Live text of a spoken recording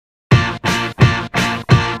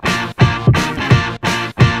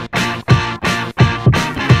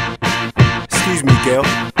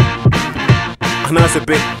I know it's a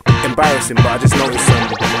bit embarrassing, but I just noticed some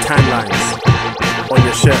tan lines on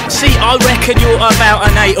your shirt. See, I reckon you're about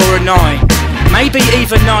an 8 or a 9. Maybe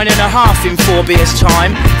even 9.5 in 4 beers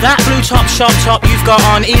time. That blue top sharp top you've got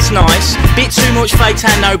on is nice. Bit too much fake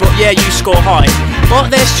tan though, but yeah, you score high.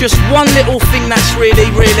 But there's just one little thing that's really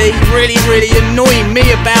annoying me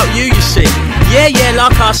about you see. Yeah,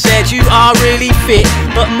 like I said, you are really fit,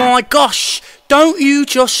 but my gosh, don't you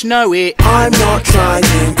just know it? I'm not trying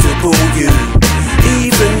to pull you,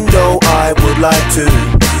 even though I would like to.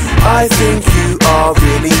 I think you are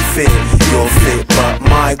really fit. You're fit, but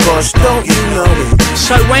my gosh, don't you know it?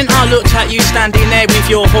 So when I looked at you standing there with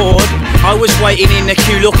your hoard, I was waiting in the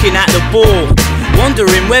queue looking at the board,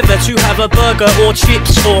 wondering whether to have a burger or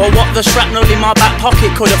chips, or what the shrapnel in my back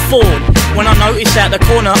pocket could afford. When I noticed out the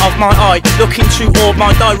corner of my eye, looking toward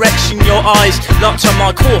my direction, your eyes locked on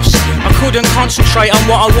my course. I couldn't concentrate on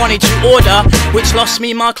what I wanted to order, which lost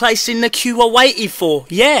me my place in the queue I waited for.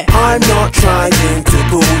 Yeah, I'm not trying to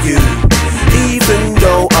pull you, even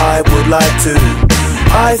though I would like to.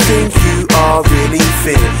 I think you are really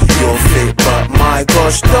fit. You're fit, but my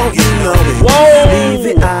gosh, don't you know it? Whoa! Leave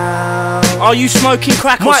it out. Are you smoking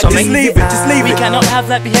crack or Mike, something? just leave it, just leave We it. cannot have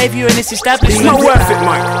that behaviour in this establishment. It's not worth it,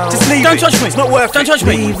 Mike. Just leave Don't it. touch me. It's not worth Don't it. touch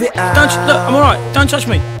me. Leave it out. Don't. Look, I'm alright. Don't touch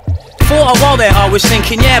me. For a while there, I was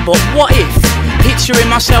thinking, yeah, but what if? Picturing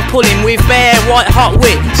myself pulling with bare white hot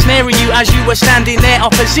wit, snaring you as you were standing there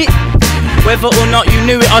opposite. Whether or not you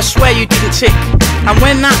knew it, I swear you didn't tick. And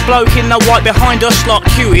when that bloke in the white behind us like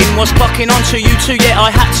queuing was clocking onto you too, yeah, I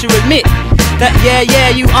had to admit that yeah,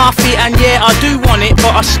 you are fit and yeah, I do want it,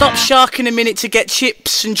 but I stopped sharking a minute to get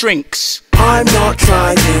chips and drinks. I'm not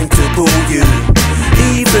trying to pull you,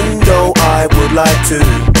 even though I would like to.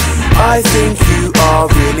 I think you are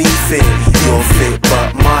really fit. You're fit,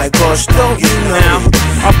 but my gosh, don't you know Now, it?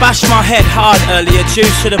 I bashed my head hard earlier due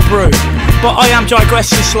to the brew, but I am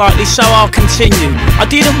digressing slightly, so I'll continue. I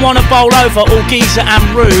didn't want to bowl over all geezer and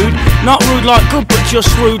rude. Not rude like good, but just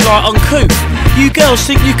rude like uncouth. You girls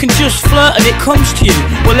think you can just flirt and it comes to you.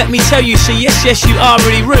 Well, let me tell you, see, yes, you are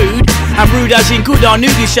really rude. And rude as in good, I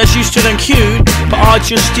knew this as used to and cute, but I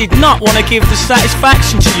just did not want to give the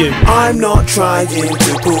satisfaction to you. I'm not trying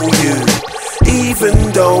to pull you,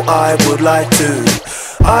 even though I would like to.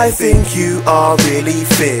 I think you are really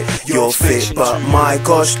fit. You're fit, but my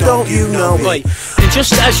gosh, don't you know Oi, it? and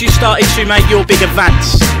just as you started to make your big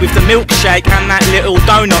advance with the milkshake and that little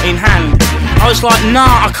donut in hand, I was like, nah,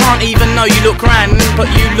 I can't even know you look grand, but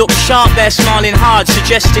you look sharp there, smiling hard,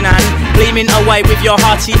 suggesting and gleaming away with your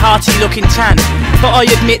hearty looking tan. But I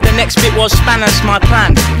admit the next bit was spanners my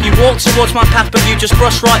plan. You walked towards my path, but you just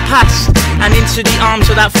brushed right past and into the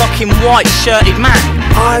arms of that fucking white shirted man.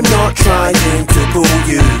 I'm not trying to pull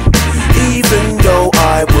you, even though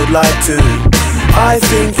I would like to. I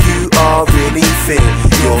think you are really fit.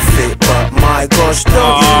 You're fit, but my gosh,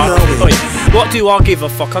 don't you know Oi, it? what do I give a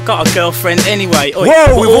fuck? I got a girlfriend anyway. Oi,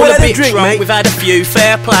 Whoa, we're we've all a had a bit drink, drunk, mate. we've had a few,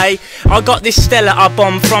 fair play. I got this Stella I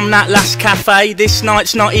bombed from that last cafe. This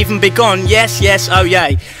night's not even begun, yes, oh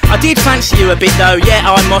yay. I did fancy you a bit though, yeah,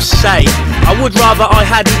 I must say. I would rather I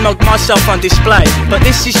hadn't mugged myself on display, but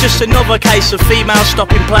this is just another case of female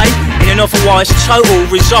stopping play in an otherwise total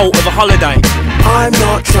result of a holiday. I'm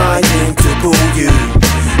not trying to pull you,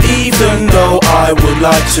 even though I would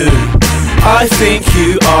like to. I think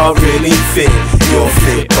you are really fit. You're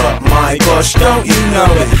fit, but my gosh, don't you know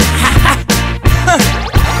it?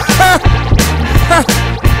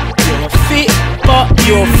 You're fit, but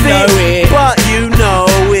You're you know fit, it. but you know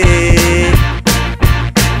it.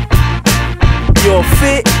 You're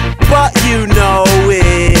fit, but you know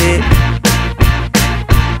it.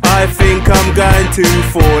 I think I'm going to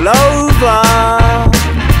fall over.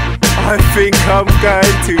 I think I'm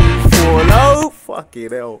going to fall over. Fucking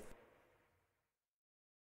hell.